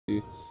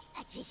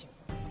There's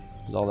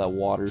all that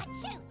water.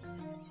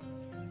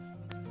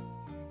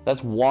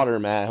 That's water,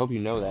 Matt. I hope you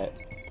know that.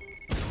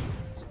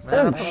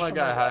 Man, I put my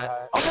guy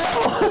high.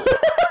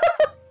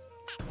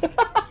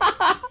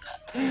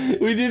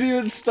 We didn't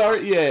even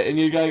start yet, and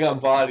your guy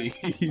got bodied.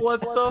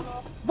 What the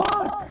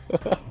fuck?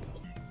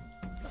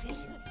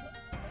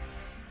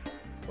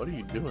 What are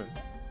you doing?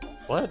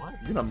 What?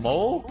 You gonna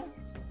mole?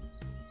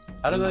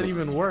 How does that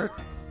even work?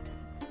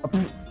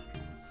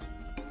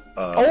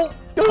 Oh!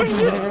 Oh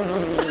shit!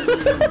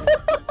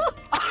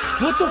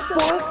 What the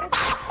fuck?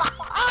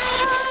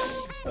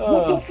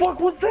 What the fuck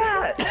was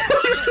that?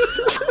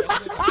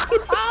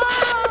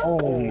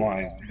 Oh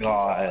my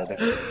god.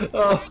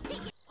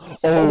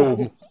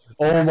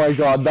 Oh my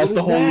god, that's What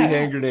the is holy that?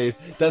 hand grenade.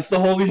 That's the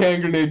holy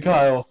hand grenade,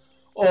 Kyle.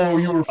 Oh,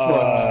 you were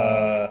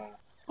fucked.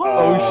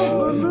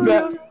 Oh shit.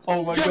 Matt,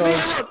 oh my god.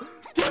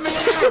 Get me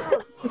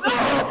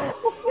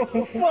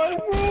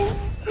out!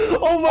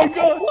 Oh my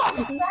god.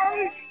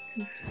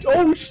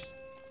 Oh sh.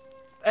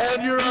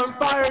 And you're on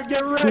fire,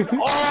 get wrecked!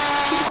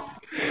 Oh!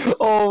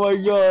 Oh my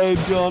god,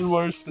 John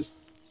Marston.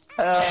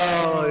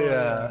 Hell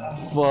yeah.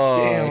 Fuck.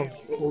 Damn,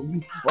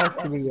 you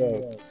fucked me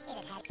up.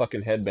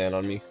 Fucking headband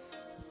on me.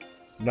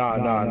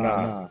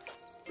 Nah.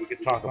 We can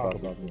talk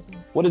about this.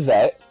 What is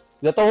that?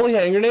 Is that the holy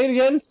hand grenade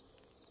again?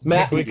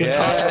 Matt, We can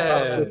talk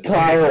about this.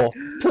 Kyle,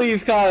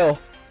 please, Kyle.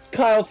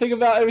 Kyle, think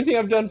about everything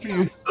I've done for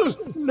you.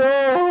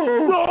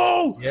 No!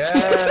 No! Yeah.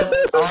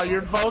 Oh,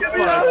 you're both fucked. Get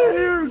me out of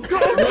here! Go!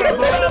 You're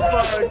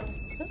both fucked.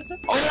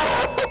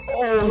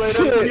 Oh, wait,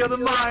 up to the other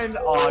mine.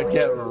 Oh,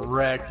 get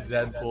wrecked,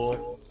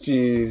 Deadpool.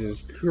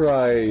 Jesus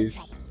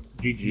Christ.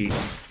 GG.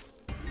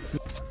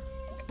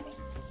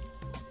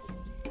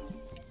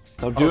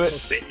 Don't do it.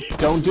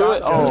 Don't do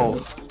it.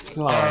 Oh,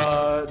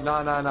 God.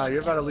 No.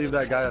 You're about to leave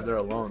that guy up there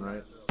alone,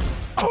 right?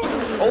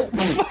 Oh.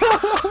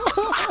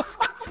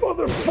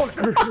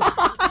 Motherfucker!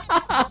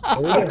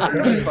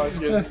 You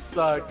fucking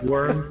suck.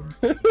 Worms.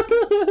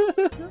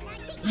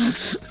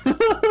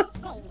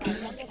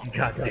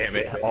 God damn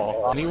it.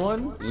 Oh.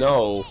 Anyone?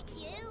 No.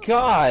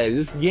 God,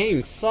 this game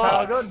I'll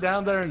sucks. go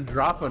down there and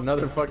drop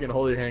another fucking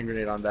holy hand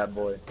grenade on that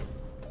boy.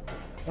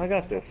 I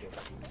got this.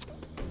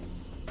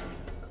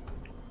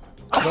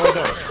 No.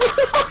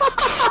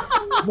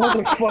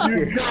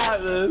 Motherfucker. You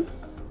got this.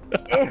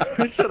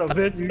 Shut up,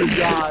 bitch. You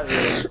got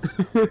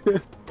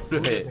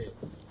this.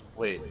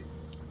 Wait.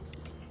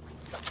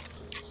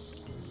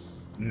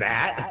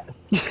 Matt?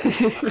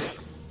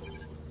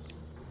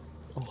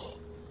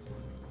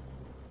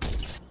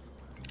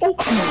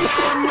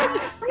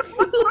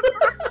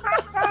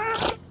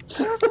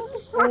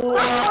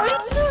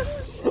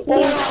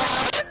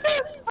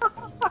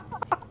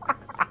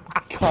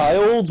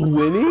 Kyle's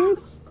winning?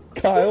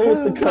 Kyle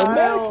with the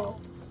comeback?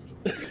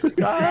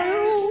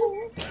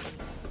 Kyle.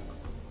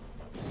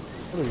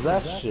 What is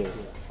that shit?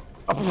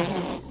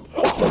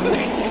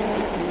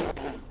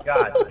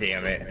 God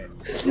damn it.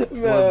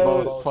 We're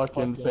both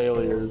fucking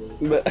failures.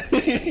 I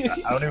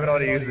don't even know how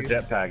to use the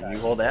jetpack. You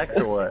hold X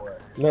or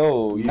what?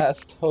 No, you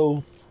asked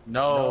hope.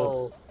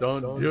 No,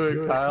 don't do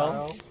it,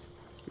 Kyle.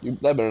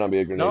 That better not be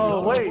a grenade.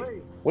 No, wait.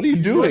 What are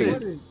you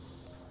doing?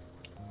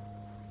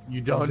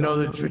 You don't know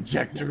the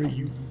trajectory,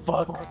 you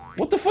fuck.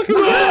 What the fuck is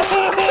that?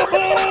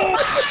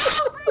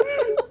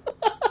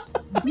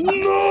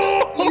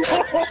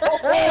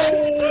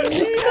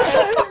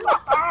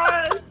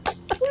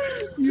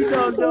 You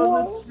don't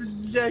know the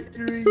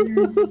trajectory,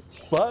 you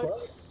fuck.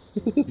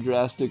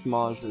 Drastic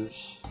measures.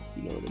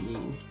 You know what I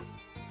mean.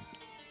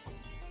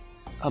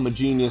 I'm a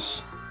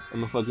genius.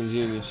 I'm a fucking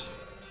genius.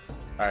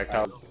 Alright,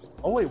 Kyle.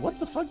 Oh wait, what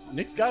the fuck?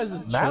 Nick's guys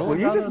is Matt, chilling were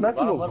you down just there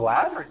messing at the with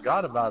bottom. Vlad? I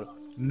forgot about it.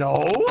 No?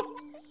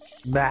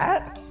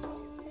 Matt?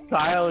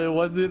 Kyle, it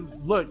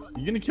wasn't. Look,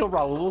 you gonna kill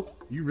Raul?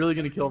 You really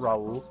gonna kill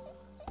Raul?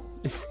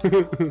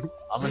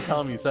 I'm gonna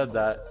tell him you said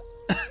that.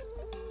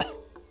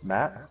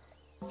 Matt?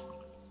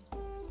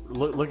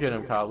 Look at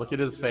him, Kyle. Look at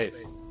his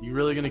face. You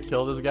really gonna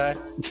kill this guy?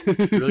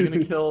 You really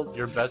gonna kill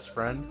your best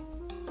friend?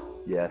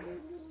 Yes.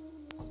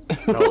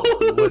 No,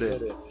 you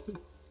wouldn't.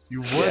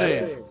 You wouldn't.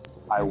 Yes,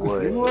 I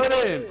would. You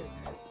wouldn't.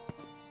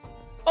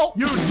 Oh,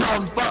 you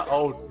dumb fuck.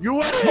 Oh, you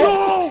wouldn't.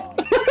 Oh,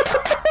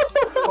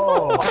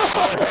 Oh,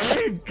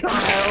 hey,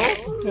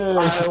 Kyle.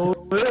 I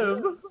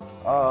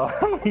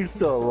live. you're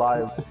still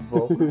alive,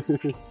 bro.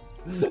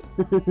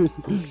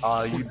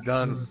 Oh, you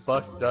done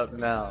fucked up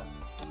now.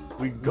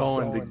 We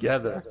going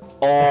together.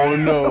 Oh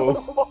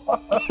no.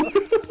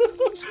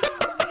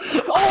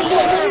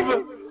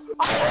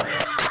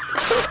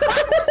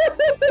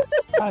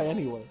 Hi,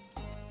 anyway.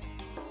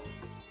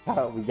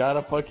 We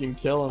gotta fucking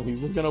kill him. He's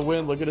just gonna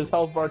win. Look at his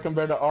health bar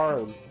compared to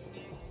ours.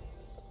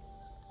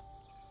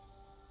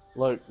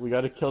 Look, we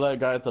gotta kill that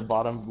guy at the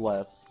bottom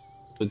left.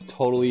 It's a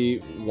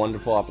totally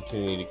wonderful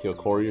opportunity to kill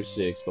Courier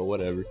 6, but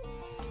whatever.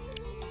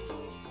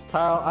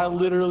 Kyle, I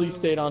literally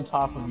stayed on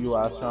top of you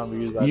last round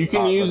because I You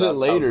can thought use that it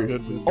that's how later.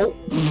 good we were. Oh.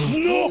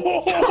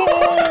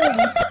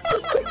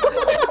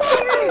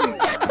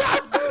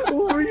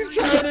 What were you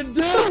trying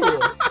to do?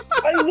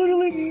 I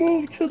literally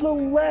moved to the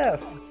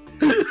left.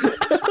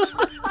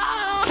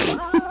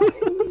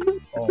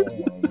 Oh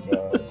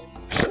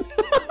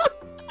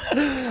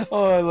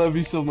Oh, I love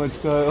you so much,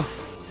 Kyle.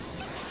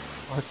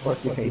 I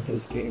fucking hate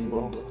this game,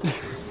 bro.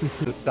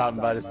 Just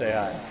stopping by to say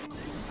hi.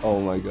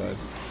 Oh my god.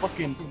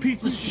 Fucking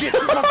piece of shit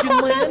fucking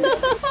land!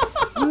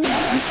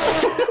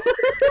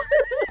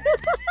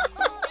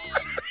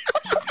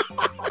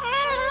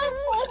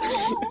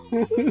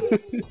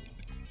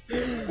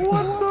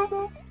 What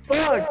the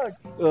fuck?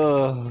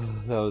 Oh,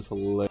 that was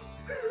hilarious.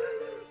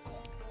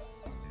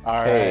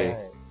 Alright.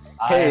 Hey.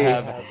 I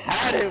have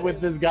had it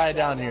with this guy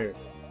down here.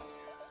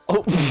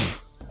 Oh.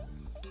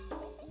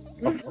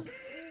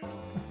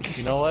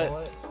 You know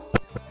what?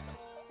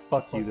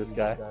 Fuck you, this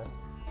guy.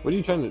 What are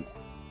you trying to...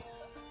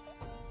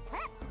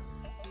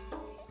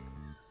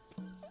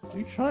 What are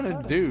you trying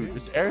to do?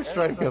 Just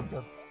airstrike him.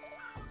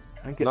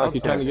 No,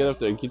 keep trying to get up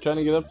there. Keep trying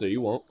to get up there.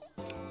 You won't.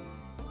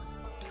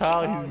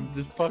 Kyle, he's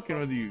just fucking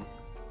with you.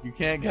 You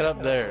can't get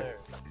up there.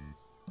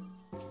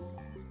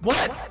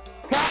 What?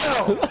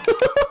 Kyle!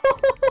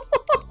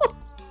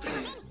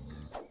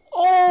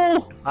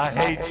 Oh! I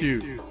hate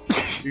you.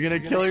 You're gonna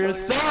kill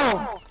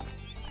yourself!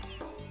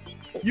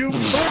 You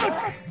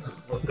fuck!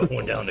 We're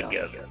going down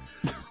together.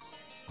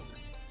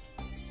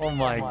 Oh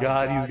my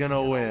god, he's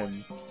gonna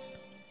win.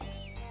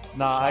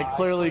 Nah, I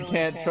clearly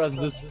can't trust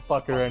this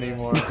fucker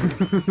anymore.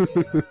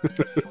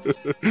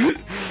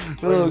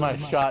 Where's my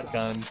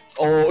shotgun?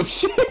 Oh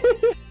shit!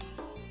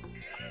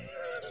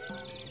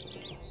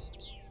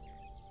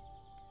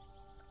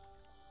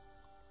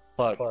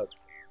 Fuck.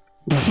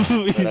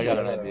 Wait, I got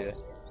an idea.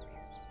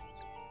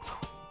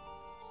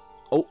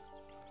 Oh.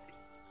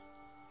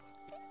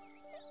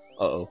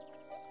 Uh-oh.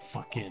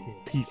 Fucking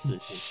piece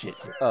of shit.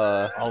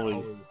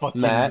 Always fucking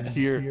Matt.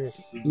 here.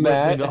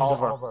 Matt. Listen to all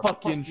of our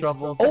fucking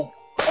troubles. Oh!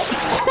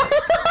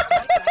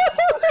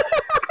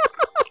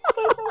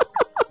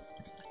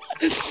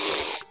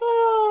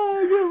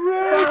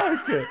 Oh,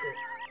 get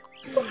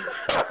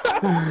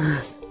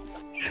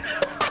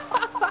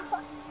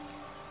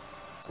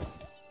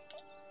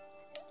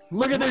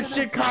Look at this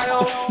shit,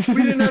 Kyle!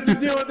 We didn't have to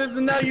deal with this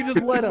and now you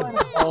just let him!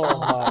 Oh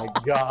my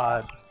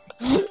god.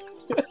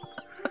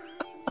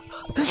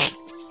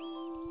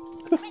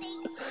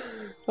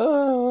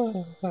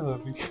 Oh, I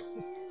love you.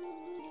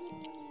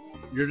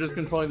 You're just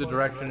controlling the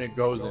direction it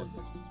goes in.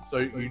 So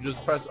you just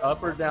press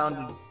up or down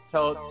to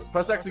tell it.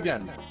 Press X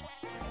again.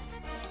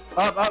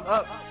 Up, up,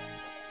 up.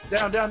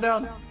 Down, down,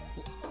 down.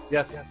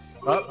 Yes.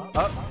 Up,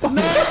 up. No! I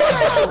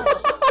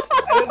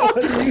don't know how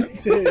to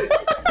use it.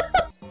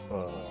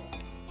 Oh!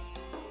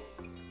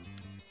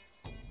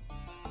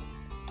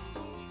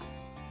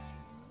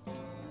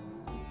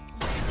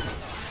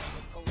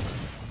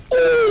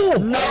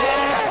 No!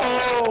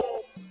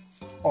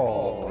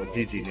 Oh,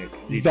 GG, Nick.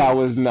 GG. That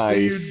was You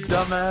nice.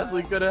 dumbass,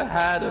 we could have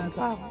had him,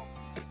 Kyle.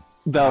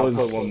 That I'll was...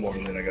 put one more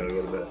and then I gotta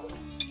go to bed.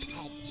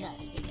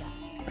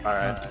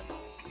 Alright.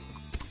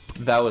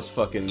 That was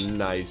fucking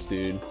nice,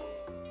 dude.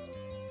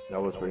 That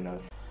was pretty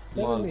nice.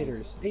 7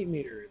 meters, 8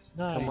 meters,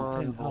 9, Come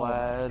on, 10,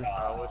 Vlad.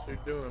 Kyle, what you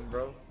doing,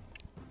 bro?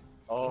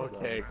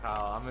 Okay,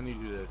 Kyle, I'm gonna need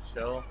you to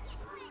chill.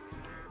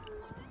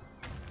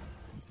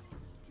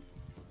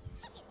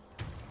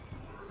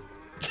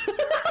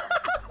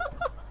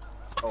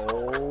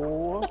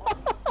 Oh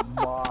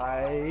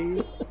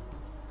my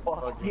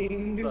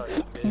fucking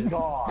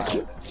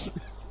god.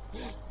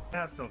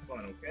 Have some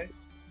fun, okay?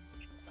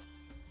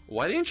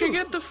 Why didn't you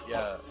get the...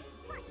 Yeah.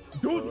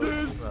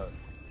 Deuces!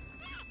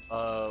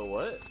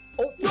 What?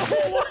 Oh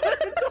no!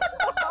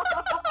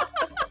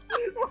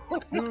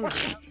 Dude,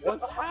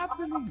 what's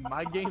happening?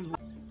 My game's...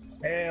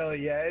 Hell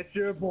yeah, it's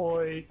your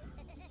boy.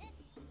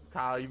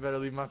 Kyle, you better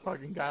leave my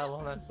fucking guy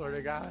alone, I swear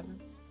to God.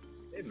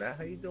 Hey man,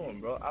 how you doing,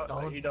 bro?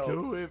 Don't you know,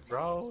 do it,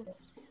 bro.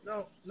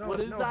 No, no,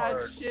 What is no that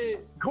hard.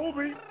 shit?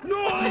 Kobe!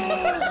 No!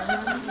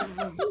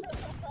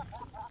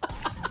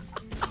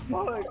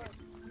 Fuck!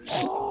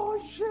 Oh,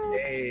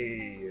 shit!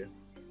 Hey,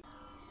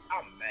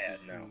 I'm mad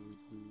now.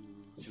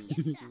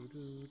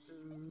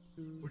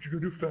 What you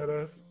gonna do, fat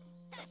ass?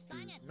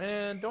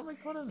 Man, don't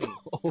make fun of me.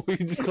 Oh,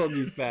 he just called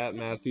you fat,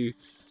 Matthew.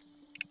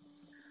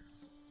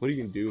 What are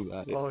you gonna do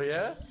about it? Oh,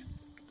 yeah?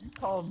 You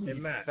called me Hey,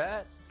 Matt.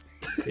 fat?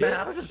 Man,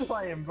 I was just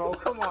playing, bro.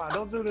 Come on,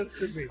 don't do this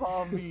to me.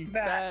 Call me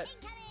fat?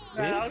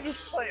 Man, I was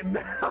just playing,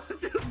 man. I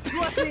was just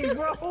playing,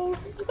 bro.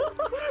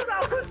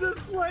 I was just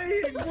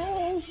playing,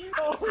 bro.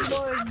 Oh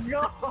my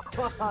god.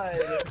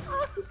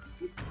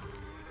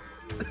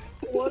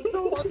 What the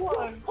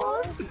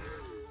fuck?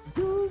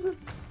 Dude.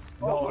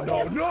 No,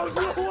 no, no,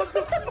 no, what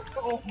the fuck?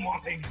 Oh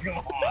my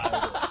god.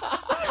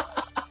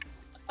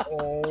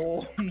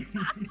 Oh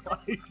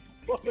my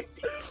fuck.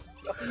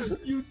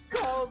 You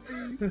called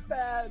me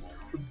fat,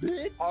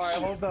 bitch! Alright,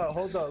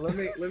 hold up. Let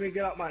me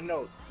get out my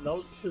notes.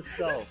 Notes to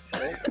self.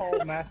 Don't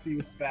call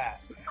Matthew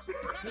fat.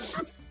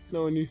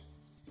 No, and you...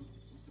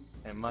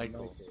 And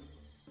Michael,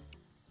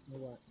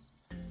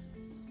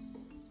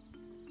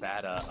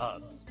 fat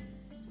up.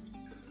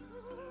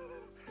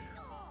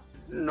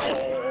 No!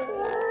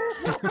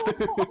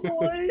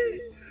 Boy!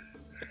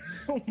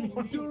 Oh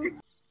my god.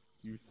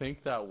 You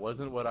think that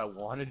wasn't what I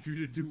wanted you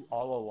to do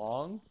all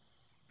along?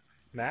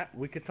 Matt,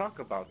 we could talk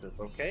about this,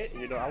 okay?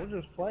 You know, I was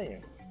just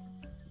playing.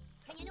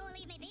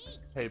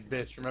 Hey,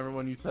 bitch, remember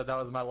when you said that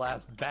was my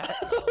last bet?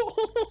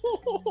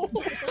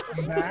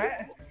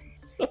 Matt?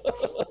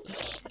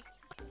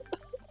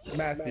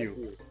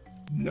 Matthew.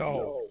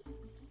 No.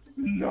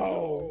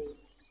 No.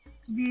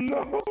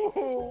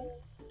 No.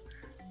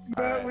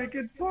 Matt, we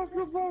can talk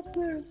about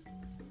this.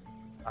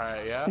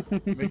 Alright, yeah?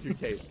 Make your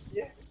case.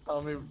 Yeah.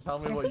 Tell me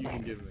what you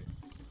can give me.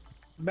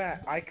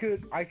 Matt, I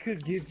could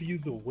give you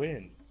the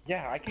win.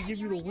 Yeah, I could give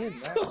you the win,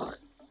 Matt.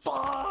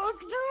 Fuck,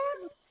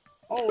 dude!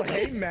 Oh,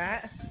 hey,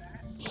 Matt.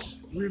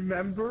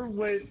 Remember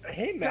when?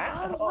 Hey, Matt.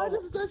 God, why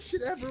does that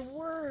shit ever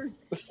work?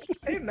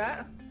 Hey,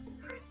 Matt.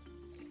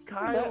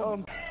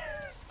 Kyle.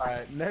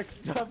 Alright,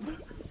 next up,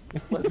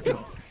 let's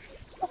go.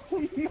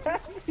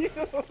 Matthew.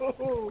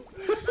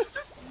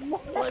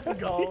 Let's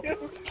go.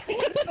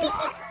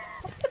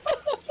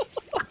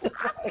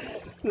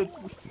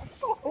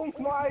 Oh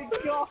my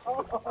god.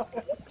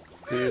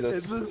 Dude,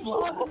 It's that's... a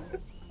slaughter.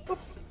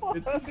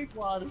 It's a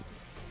slaughter.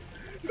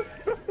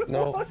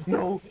 No,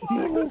 no, no.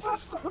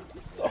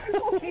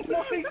 Oh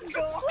my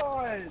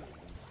god.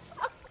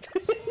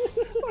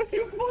 Are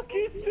you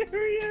fucking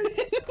serious?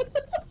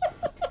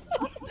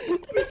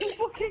 Are you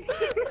fucking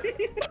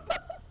serious?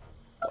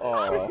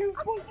 Are Aw. you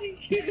fucking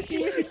kidding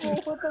me, bro?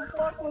 What the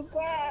fuck was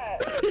that?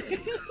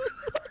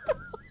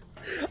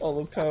 All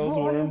of Kyle's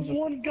Bro, I have worms.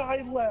 one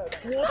guy left.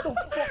 What the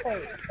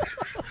fuck?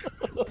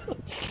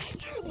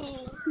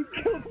 He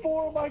killed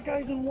 4 of my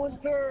guys in 1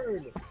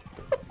 turn.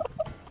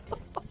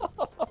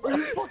 Are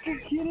you fucking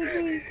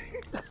kidding me?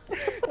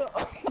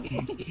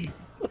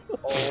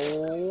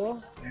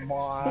 Oh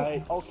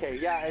my. Okay,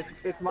 yeah,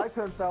 it's my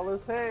turn,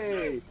 fellas.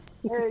 Hey,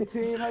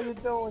 team, how you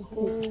doing,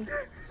 team?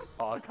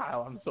 Oh,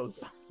 Kyle, I'm so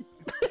sorry.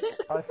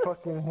 I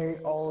fucking hate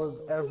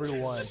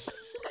everyone.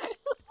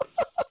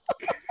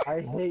 I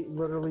hate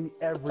literally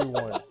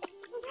everyone.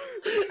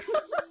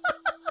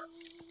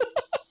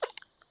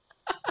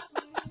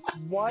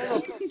 Why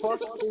the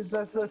fuck is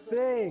that a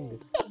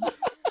thing?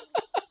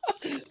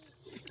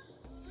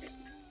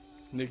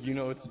 Nick, you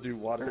know what to do.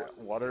 Water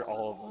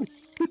all of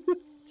us.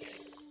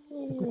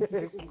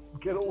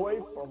 Get away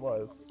from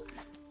us.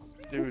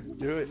 Dude,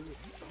 do it.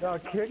 Now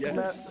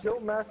kill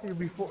Matthew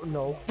before.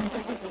 No.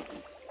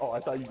 Oh, I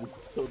thought you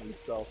just killed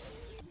yourself.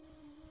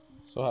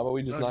 So how about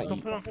we just not Don't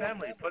eat? put on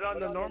family. Put on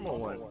the normal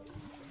one.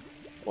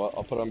 Well,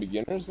 I'll put on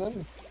beginners then?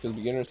 Because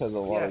beginners has a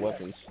lot of Yeah.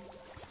 weapons.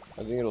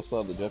 I think it'll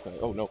still have the jetpack.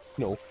 Oh, no,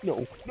 no,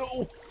 no, no,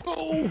 no!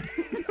 Oh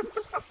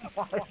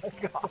my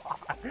god.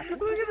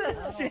 Look at that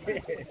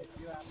shit.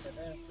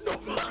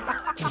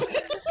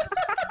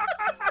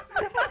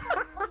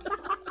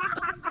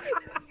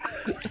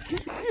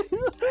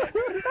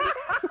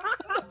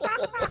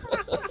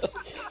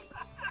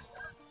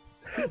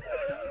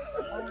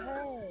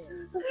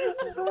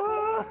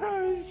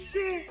 Oh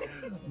shit!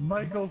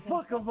 Michael,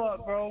 fuck him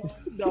up, bro.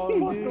 No,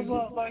 Fuck dude. him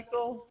up,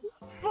 Michael.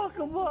 Fuck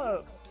him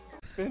up.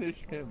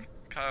 Finish him.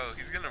 Kyle,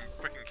 he's gonna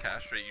freaking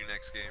castrate you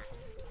next game.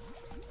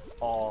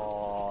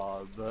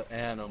 Aw, the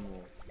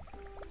animal.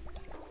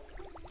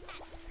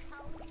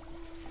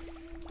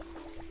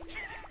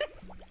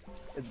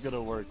 It's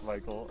gonna work,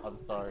 Michael. I'm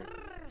sorry.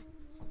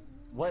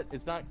 What?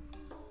 It's not.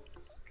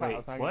 Kyle, Wait,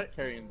 it's not what?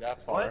 carrying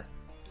that far.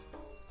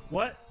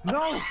 What?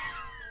 No!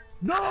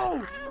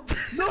 No!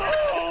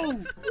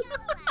 No!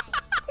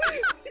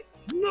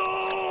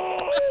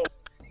 No!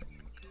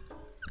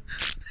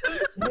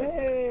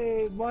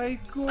 Hey,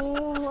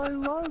 Michael, I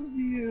love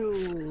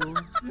you.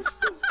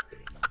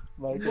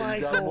 Michael,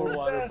 you got more Michael,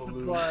 water best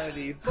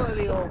balloons.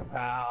 buddy old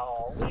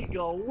pal. We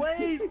go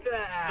way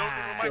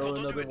back. Michael,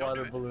 Throw don't do another it, don't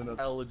water do it. balloon up.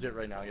 Hell, legit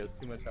right now. He has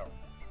too much health.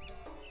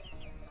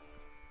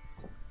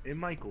 Hey,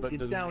 Michael, But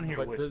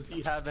does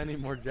he have any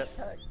more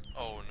jetpacks?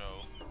 Oh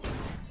no.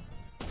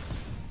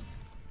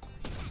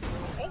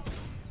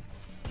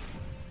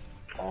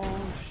 Oh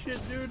shit,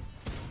 dude!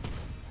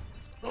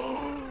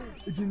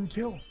 It didn't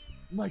kill.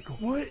 Michael.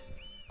 What?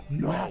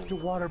 You have to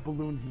water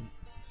balloon him.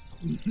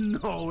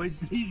 No,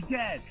 he's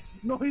dead.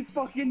 No, he's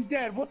fucking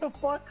dead. What the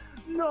fuck?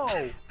 No.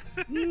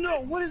 No,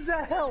 what is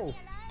that health?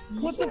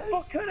 What the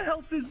fuck kind of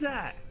health is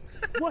that?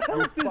 What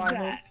health is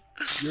that?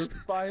 Your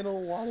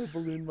final water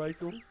balloon,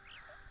 Michael.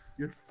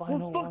 Your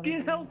final. What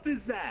fucking health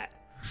is that?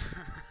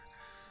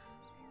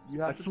 You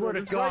have I to swear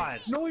throw to this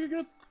right. God. No, you're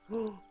gonna.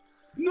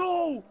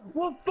 No!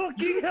 What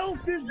fucking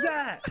health is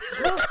that?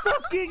 What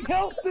fucking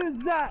health is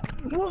that?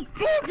 What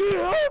fucking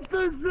health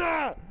is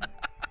that?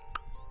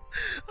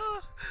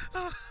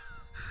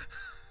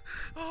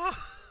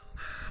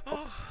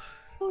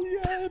 Oh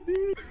yeah,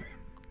 dude.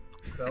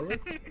 Fellas?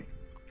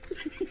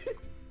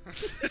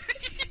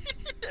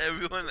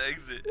 Everyone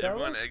exit.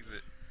 Everyone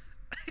exit.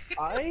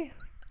 I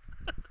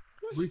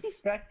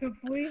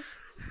respectively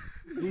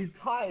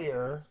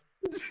retire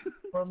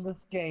from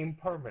this game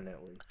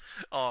permanently.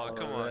 Oh,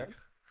 come on. Alright.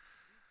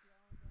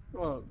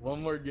 Come on,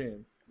 one more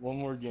game. One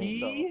more game.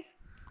 He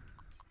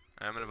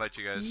I'm gonna invite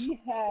you guys. He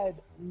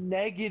had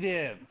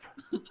negative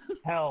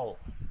health.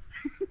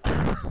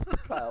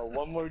 Kyle,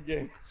 one more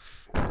game.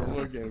 One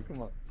more game,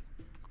 come on.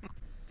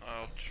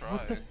 I'll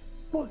try.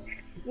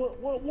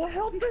 What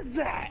health is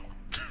that?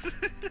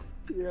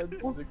 Yeah,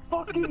 What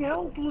fucking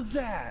health was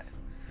that?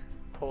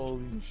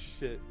 Holy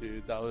shit,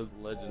 dude, that was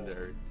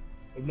legendary.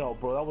 No,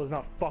 bro, that was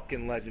not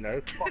fucking legendary.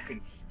 It's fucking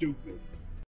stupid.